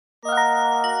Squirt,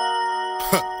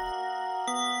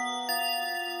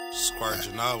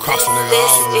 you know. Cross a nigga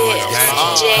all the way.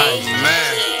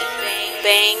 Man.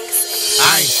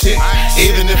 I ain't shit.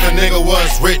 Even if a nigga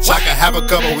was rich, I could have a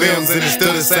couple M's and it's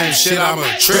still the same shit. I'm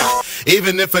a trip.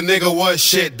 Even if a nigga was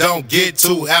shit, don't get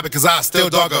too happy, cause I still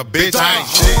dog a bitch. I ain't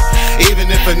shit. Even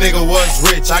if a nigga was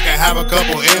rich, I could have a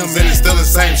couple M's and it's still the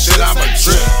same shit. I'm a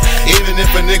trip. Even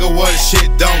if a nigga was shit,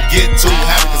 don't get too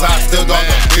happy, cause I still dog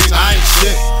a bitch. I ain't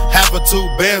shit. Half of 2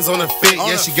 bands on the fit.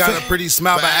 Yeah, she got a pretty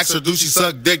smile, but ask her do she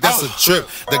suck dick? That's a trip.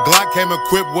 The Glock came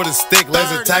equipped with a stick.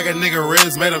 Laser tag a nigga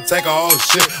ribs, made him take a whole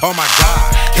shit. Oh my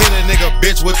God. Hit a nigga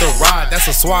bitch with the rod.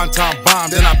 That's a swanton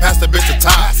bomb. Then I passed the bitch a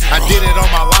tie. I did it on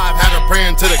my live, had her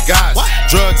praying to the gods.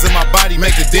 Drugs in my body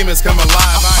make the demons come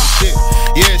alive. I ain't shit.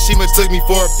 Yeah, she mistook me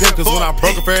for a pimp, cause when I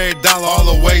broke her for every dollar all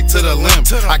the way to the limb.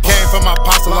 I came from my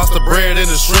pasta, lost the bread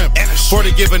and the shrimp. For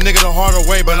to give a nigga the harder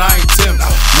way, but I ain't Tim.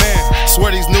 Man,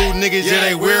 swear these new niggas, yeah,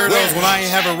 they weirdos. When I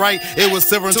ain't have it right, it was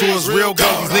silver into his real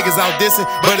gold. These niggas out dissing,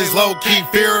 but it's low-key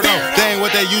fear though. They ain't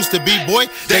what they used to be,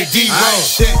 boy. They D-roll.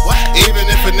 Even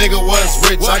if a nigga was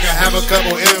rich, I could have a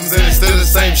couple M's and it's still the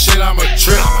same shit. I'm a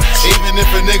trip. Even if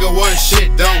a nigga was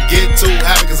shit, don't get too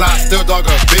happy, cause I still dog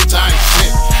a bitch. I ain't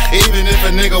shit. Even if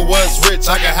a nigga was rich,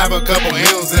 I could have a couple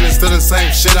M's and it's still the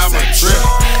same shit. I'm a trip.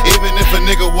 Even if a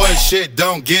nigga was shit,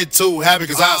 don't get too happy,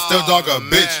 cause I still dog a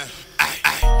bitch.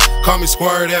 Call me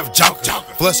Squirt F Joker.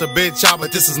 Flush a bitch out,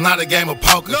 but this is not a game of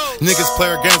poker. Niggas play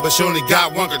her games, but she only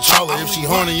got one controller. If she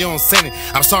horny, you don't send it.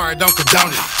 I'm sorry, I don't condone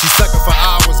it. She sucking for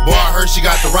hours, boy. I heard she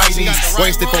got the right knees.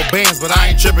 Wasted 4 bands, but I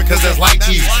ain't tripping, cause that's light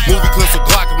cheese. Movie clips with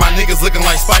Glock, my niggas looking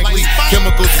like Spike Lee.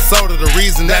 Chemicals and soda, the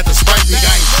reason that the Sprite league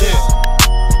ain't shit.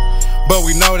 But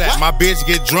we know that. My bitch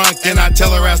get drunk, then I tell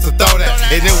her ass to throw that.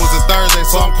 And it was a Thursday,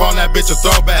 so I'm calling that bitch a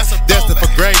throwback. Destined for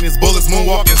greatness, bullets,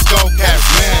 moonwalking, skull caps,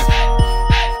 man.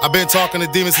 I've been talking to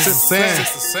demons since the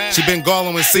sand. She been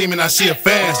galling with semen, now she a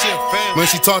fan. When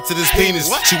she talk to this penis,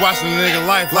 she watching a nigga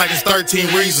life like it's 13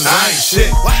 reasons. I ain't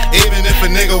shit. Even if a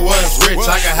nigga was rich,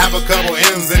 I could have a couple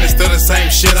M's and it's still the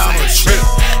same shit. I'm a trip.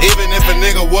 Even if a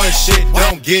nigga was shit,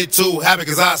 don't get too happy,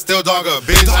 cause I still dog a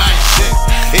bitch. I ain't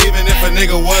shit. Even if a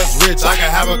nigga was rich, I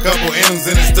could have a couple M's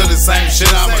and it's still the same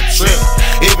shit. I'm a trip.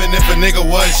 Even if a nigga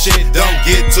was shit, don't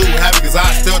get too happy, cause I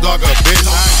still dog a bitch.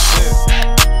 I ain't shit.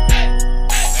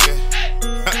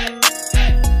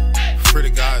 Pretty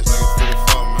guys, nigga, pretty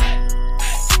fun, man.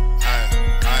 I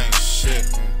ain't shit,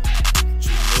 man.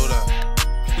 You know that.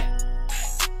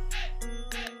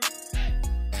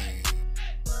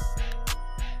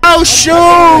 House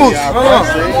shoes!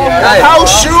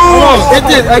 House shoes!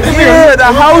 Yeah, the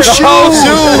house shoes!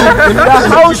 The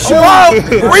house shoes!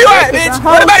 Where you at, bitch?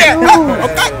 What about it?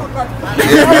 Okay.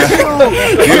 Yeah, man.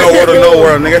 You know where to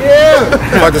NinoWorld, nigga.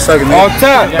 Yeah. Fuck the sucker, nigga. On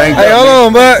top. Hey, hold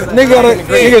on, bud.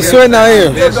 Nigga sweating out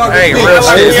here. Hey, real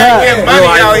shit. It's hot.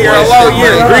 Money out here, a low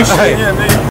year. Grease shit.